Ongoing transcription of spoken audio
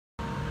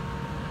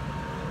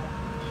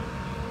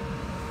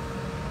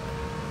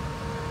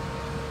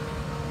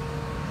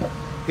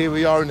Here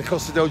we are in the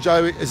Costa del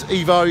Jaywick as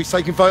Eva is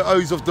taking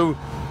photos of the...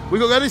 We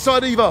got to go this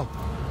side, Eva.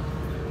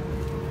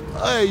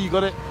 Hey, you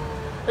got it.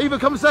 Eva,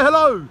 come and say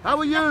hello. How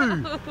are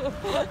you?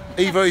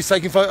 Eva is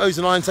taking photos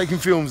and I'm taking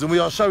films, and we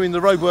are showing the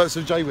roadworks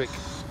of Jaywick.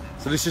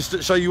 So let's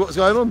just show you what's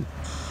going on.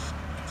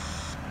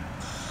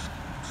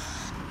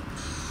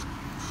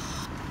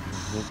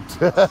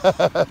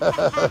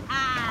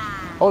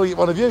 I'll get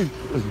one of you.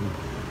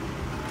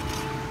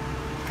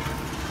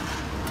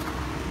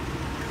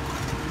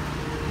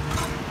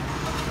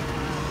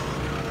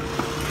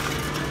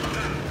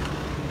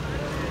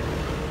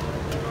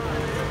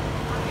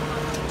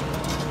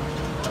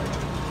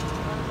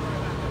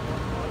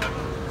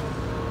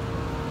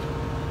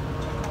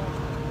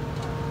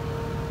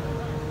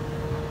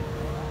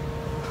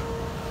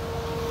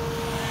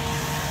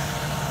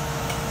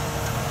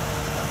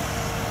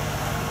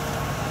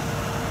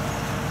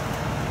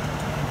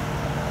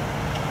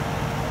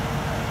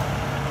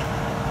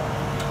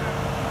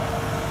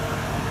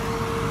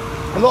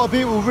 A lot of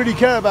people really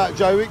care about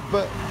Jaywick,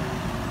 but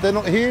they're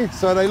not here,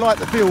 so they like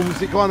the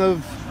films. It kind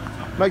of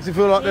makes them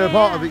feel like they're a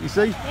part of it, you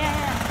see?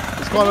 Yeah.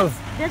 It's kind of...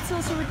 That's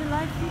also with the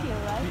live video,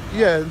 right?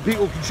 Yeah,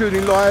 people can tune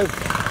in live.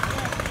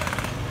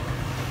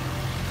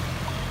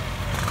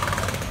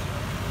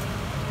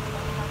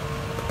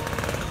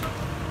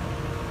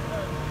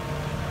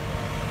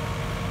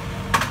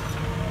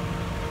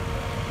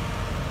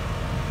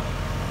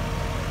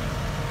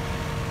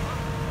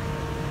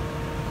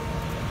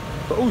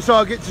 But also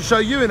I get to show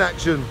you in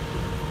action.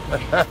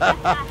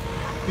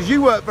 Because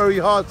you work very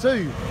hard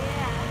too.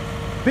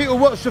 Yeah. People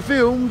watch the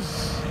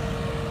films.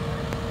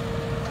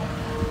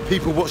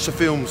 People watch the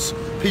films.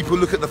 People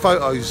look at the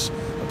photos.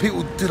 And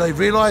people, do they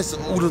realise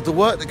all of the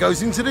work that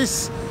goes into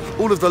this?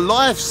 All of the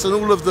lives and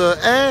all of the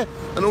air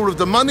and all of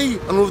the money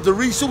and all of the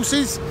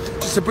resources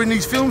just to bring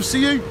these films to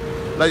you?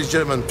 Ladies and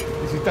gentlemen,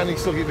 this is Danny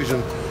Sloggett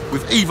Vision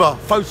with Eva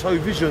Photo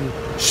Vision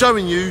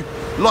showing you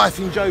life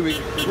in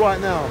Jaywick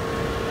right now.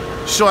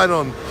 Shine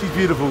on. She's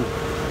beautiful.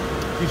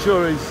 She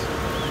sure is.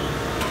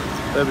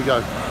 There we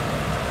go.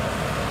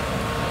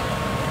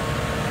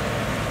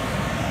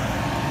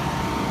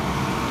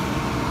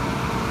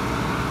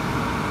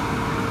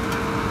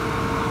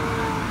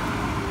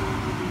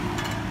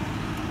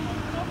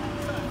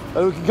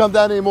 And we can come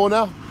down here more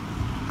now.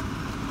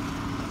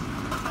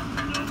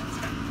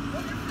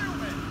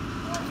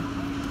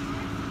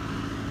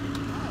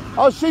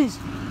 Oh, she's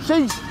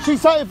taking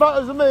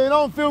photos of me and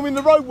I'm filming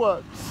the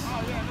roadworks.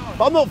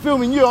 I'm not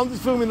filming you, I'm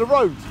just filming the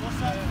road. What's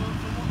that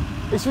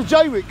for It's for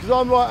Jaywick, because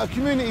I'm like a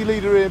community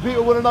leader here.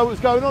 People want to know what's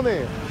going on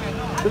here.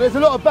 But there's a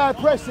lot of bad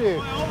press here.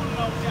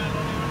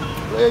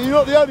 Yeah, you're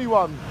not the only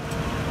one.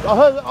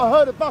 I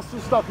heard a bus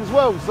was stuck as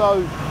well,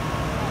 so...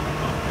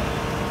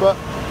 But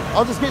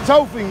I just get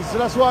told things, so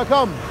that's why I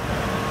come.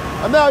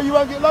 And now you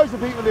won't get loads of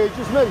people here,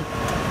 just me.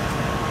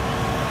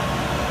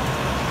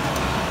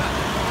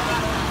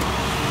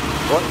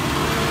 What?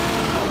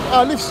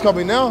 Our lift's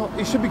coming now.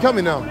 It should be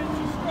coming now.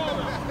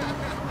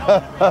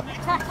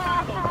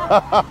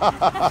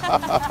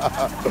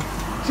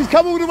 She's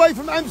come all the way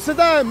from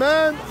Amsterdam,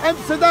 man.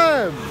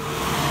 Amsterdam.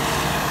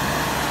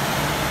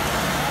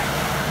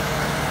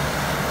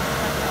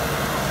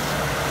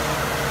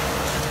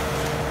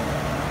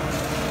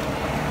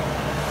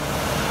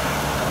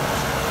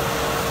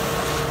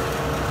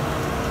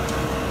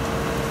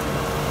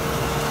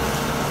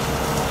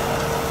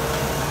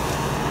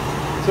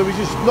 So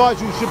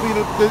Nigel should be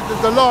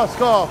the last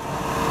car.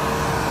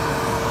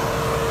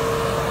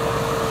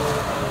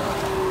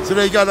 So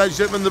there you go, ladies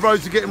and gentlemen, the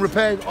roads are getting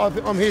repaired.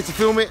 I'm here to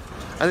film it,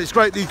 and it's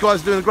great. These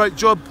guys are doing a great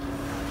job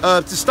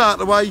to start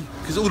the way,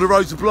 because all the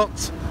roads are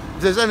blocked.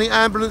 If there's any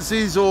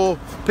ambulances or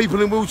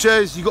people in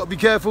wheelchairs, you've got to be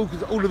careful,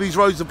 because all of these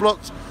roads are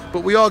blocked.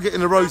 But we are getting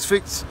the roads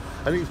fixed,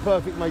 and it's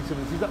perfect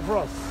maintenance. Is that for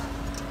us?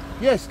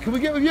 Yes, can we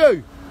get with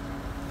you?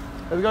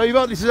 There we go,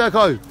 Eva, this is our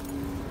code.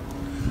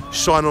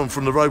 Shine on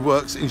from the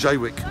roadworks in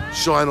Jaywick.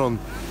 Shine on.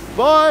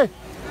 Bye.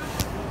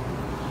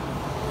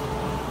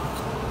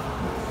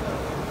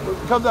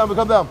 Come down, we'll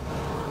come down.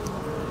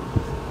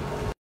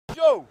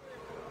 Yo,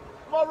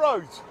 my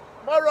road.